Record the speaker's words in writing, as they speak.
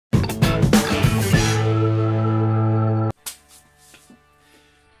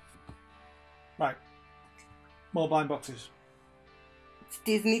More blind boxes. It's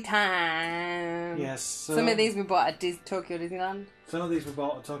Disney time. Yes. Some of these we bought at Tokyo Disneyland. Some of these were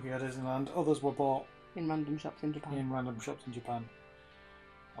bought at Tokyo Disneyland. Others were bought in random shops in Japan.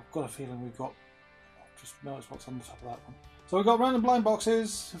 I've got a feeling we've got... Just notice what's on the top of that one. So we've got random blind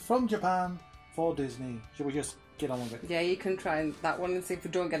boxes from Japan for Disney. Should we just get on with it? Yeah, you can try that one and see if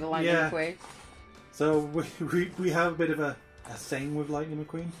we don't get a Lightning McQueen. So we have a bit of a thing with Lightning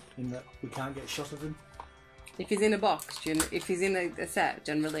McQueen in that we can't get a shot of him. If he's in a box, if he's in a set,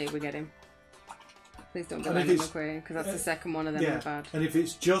 generally we get him. Please don't get Lightning McQueen, because that's the second one of them we've had. And if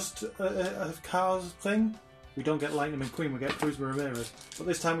it's just a Cars thing, we don't get Lightning McQueen, we get Cruz Ramirez. But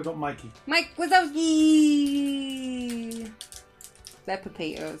this time we got Mikey. Mike Wazowski! They're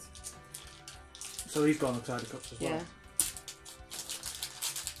Pepitos. So he's gone outside the cups as well. Yeah.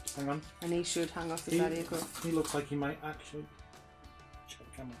 Hang on. And he should hang off the side of your cup. He looks like he might actually... Check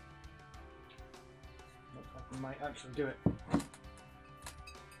the camera. Looks like he might actually do it.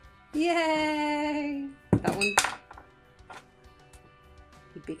 Yay! That one.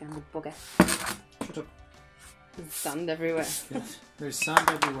 You big-handed bugger. Shut up. There's sand everywhere. Yes, there's sand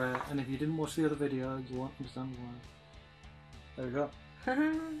everywhere, and if you didn't watch the other video, you won't understand why. There we go.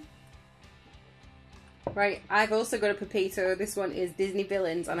 Right, I've also got a Pepito. This one is Disney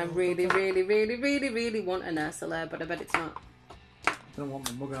Villains, and I really, really, really, really, really want an Ursula, but I bet it's not. You don't want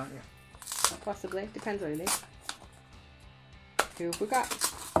the mug, aren't you? Possibly. Depends what it is. Who have we got?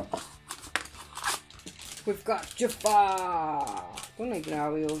 We've got Jafar. Don't even know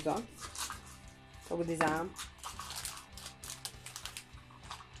how he holds on. Go with his arm.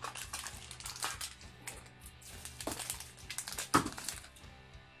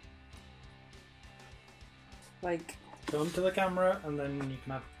 Like... Come to the camera and then you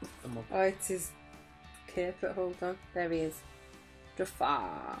can have the mug. Oh, it's his cape that holds on. There he is.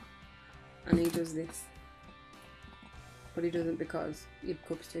 Jafar. And he does this. But he doesn't because your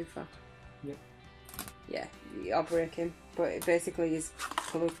cup's too fat. Yep. Yeah, I'll break him. But basically his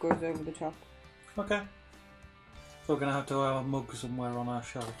colour goes over the top. Okay. So we're going to have to have a mug somewhere on our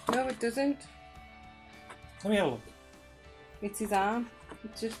shelf. No, it doesn't. Let me have a look. It's his arm.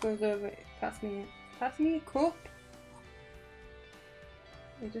 It just goes over it. Pass me a cup.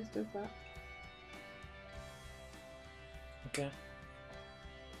 It just does that. Okay.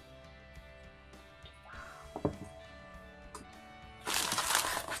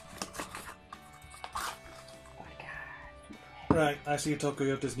 Right, I see a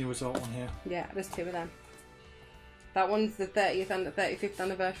Tokyo Disney Resort one here. Yeah, there's two of them. That one's the 30th and the 35th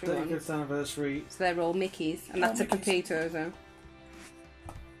anniversary 35th one. 35th anniversary. So they're all Mickeys, and that's Mickeys. A Pepito, so.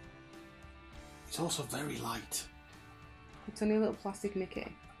 It's also very light. It's only a little plastic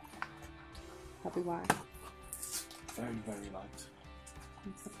Mickey. That'd be why. Very, very light.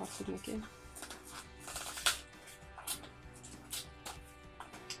 It's the plastic Mickey.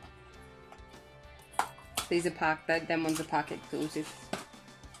 These are pack, them ones are pack exclusive.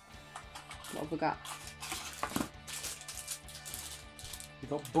 What have we got? We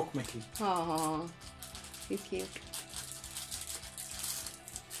got Book Mickey. Aww, he's cute.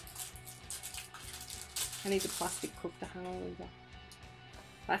 I need a plastic cup to hang over.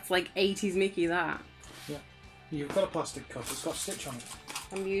 That's like 80s Mickey, that. Yeah. You've got a plastic cup, it's got a stitch on it.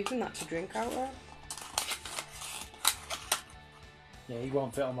 I'm using that to drink out of. Yeah, he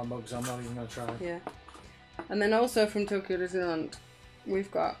won't fit on my mug, so I'm not even going to try. Yeah. And then also from Tokyo Disneyland, we've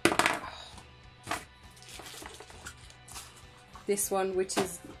got this one, which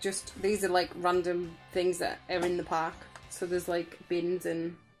is just, these are like random things that are in the park. So there's like bins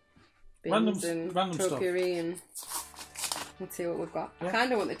and random Tokyo-y and let's see what we've got. Yeah. I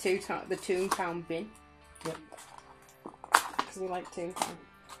kind of want the Toontown bin. Yep. Because we like Toontown.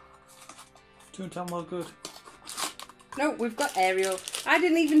 Toontown was good. No, we've got Ariel. I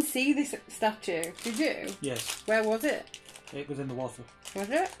didn't even see this statue. Did you? Yes. Where was it? It was in the water. Was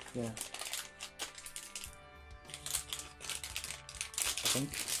it? Yeah. I think.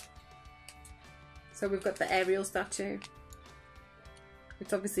 So we've got the Ariel statue.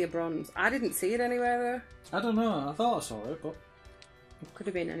 It's obviously a bronze. I didn't see it anywhere though. I don't know. I thought I saw it, but... It could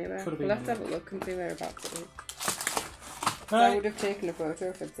have been anywhere. Could have been we'll have to have a look and see whereabouts it is. Right. I would have taken a photo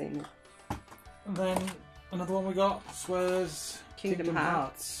if I'd seen it. And then another one we got was Kingdom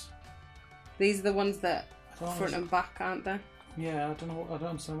Hearts. These are the ones that front and back, aren't they? Yeah, I don't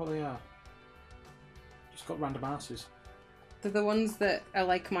understand what they are. Just got random asses. They're the ones that are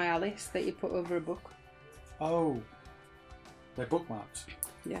like my Alice that you put over a book. Oh. They're bookmarks.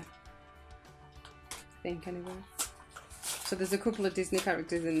 Yeah. I think anyway. So there's a couple of Disney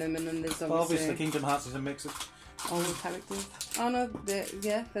characters in them, and then there's obviously Kingdom Hearts is a mix of all the characters. Oh no,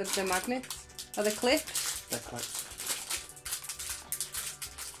 they're magnets. Are they clips? They're clips.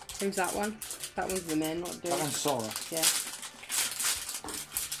 Who's that one? That one's the main one. That one's Sora. Yeah.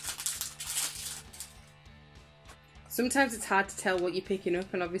 Sometimes it's hard to tell what you're picking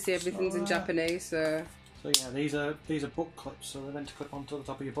up, and obviously everything's in Japanese, so... So yeah, these are book clips, so they're meant to clip onto the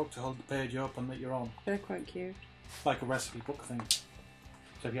top of your book to hold the page open that you're on. They're quite cute. Like a recipe book thing.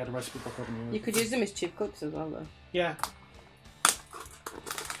 So if you had a recipe book open, you could use them as chip clips as well, though. Yeah.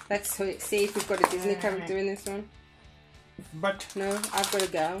 Let's see if we've got a Disney character in this one. But no, I've got a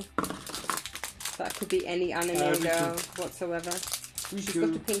girl. That could be any anime girl whatsoever. She's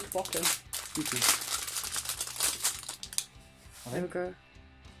got a pink bottom. There we go.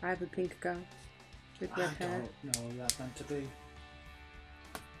 I have a pink girl with red hair. I don't know that's meant to be.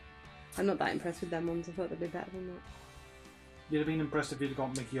 I'm not that impressed with them ones. I thought they'd be better than that. You'd have been impressed if you'd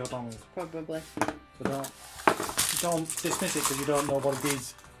got Mickey or Donald. Probably. So don't dismiss it because you don't know what it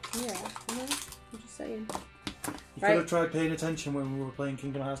is. Yeah, I know. I'm just saying. You could have tried paying attention when we were playing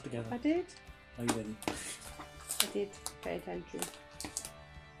Kingdom Hearts together. I did. No, you didn't. I did pay attention.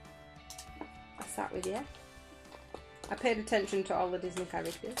 I sat with you. I paid attention to all the Disney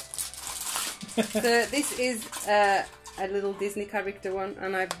characters. So this is a little Disney character one,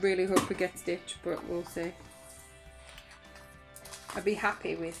 and I really hope we get Stitch, but we'll see. I'd be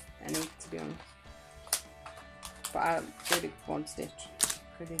happy with any, to be honest. But I really want Stitch,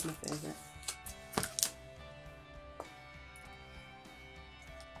 because he's my favourite.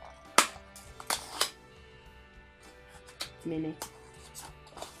 Mini.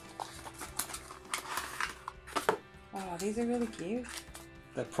 Oh, these are really cute.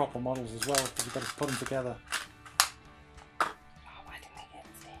 They're proper models as well, because you've got to put them together. Oh, why didn't I get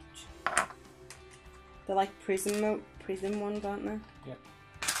Stitch? They're like prism ones, aren't they? Yep.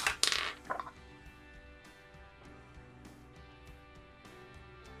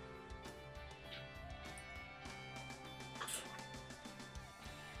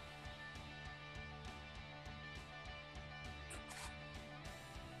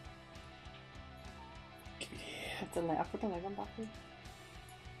 I put the leg on backwards.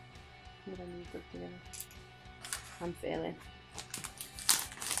 But I need it together. I'm failing.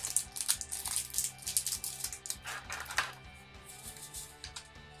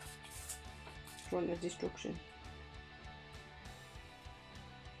 Want the destruction.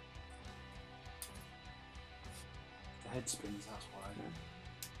 The head spins, that's why. Yeah.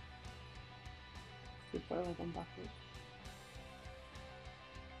 You put a leg on backwards.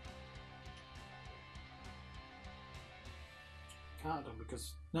 Can't do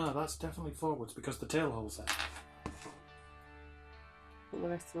because no, that's definitely forwards because the tail holds there. But the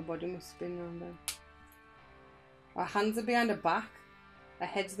rest of the body must spin around there. Our hands are behind her back. Her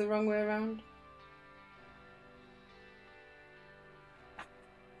head's the wrong way around.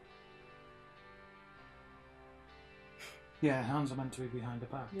 Yeah, hands are meant to be behind her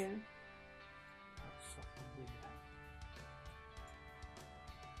back. Yeah. That's fucking weird.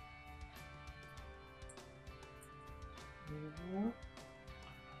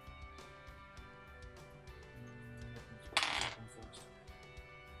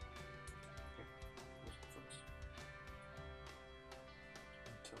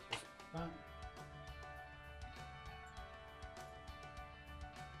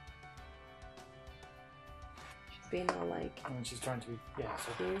 Being all like, and she's trying to be, yeah,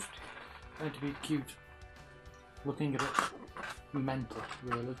 so cute. trying to be cute. Looking at it mental,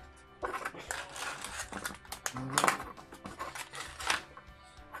 really.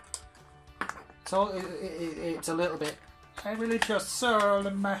 So it's a little bit. I really just soul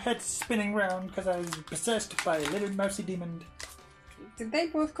and my head's spinning round because I was possessed by a little mousy demon. Did they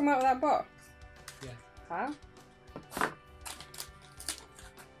both come out of that box? Yeah. How?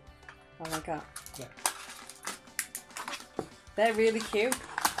 Oh my god. Yeah. They're really cute.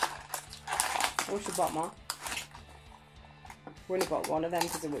 I wish I bought more. We only bought one of them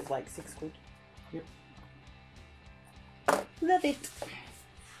because it was like £6. Yep. Love it.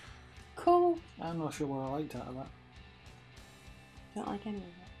 Cool. I'm not sure what I liked out of that. Don't like any of it.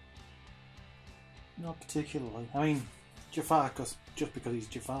 Not particularly. I mean, Jafar, just because he's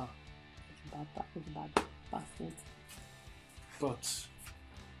Jafar. That was a bad bastard. But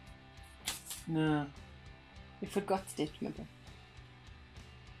no. We forgot Stitch, remember?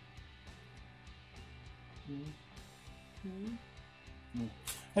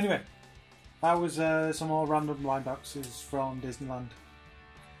 Anyway, that was some more random blind boxes from Disneyland.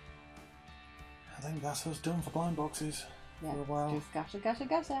 I think that's us done for blind boxes for a while. Just gacha. Just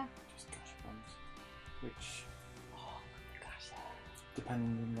gacha ones, which, Gacha.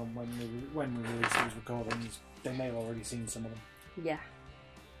 depending on when we release these recordings, they may have already seen some of them. Yeah.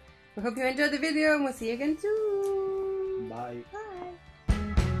 We hope you enjoyed the video and we'll see you again soon. Bye.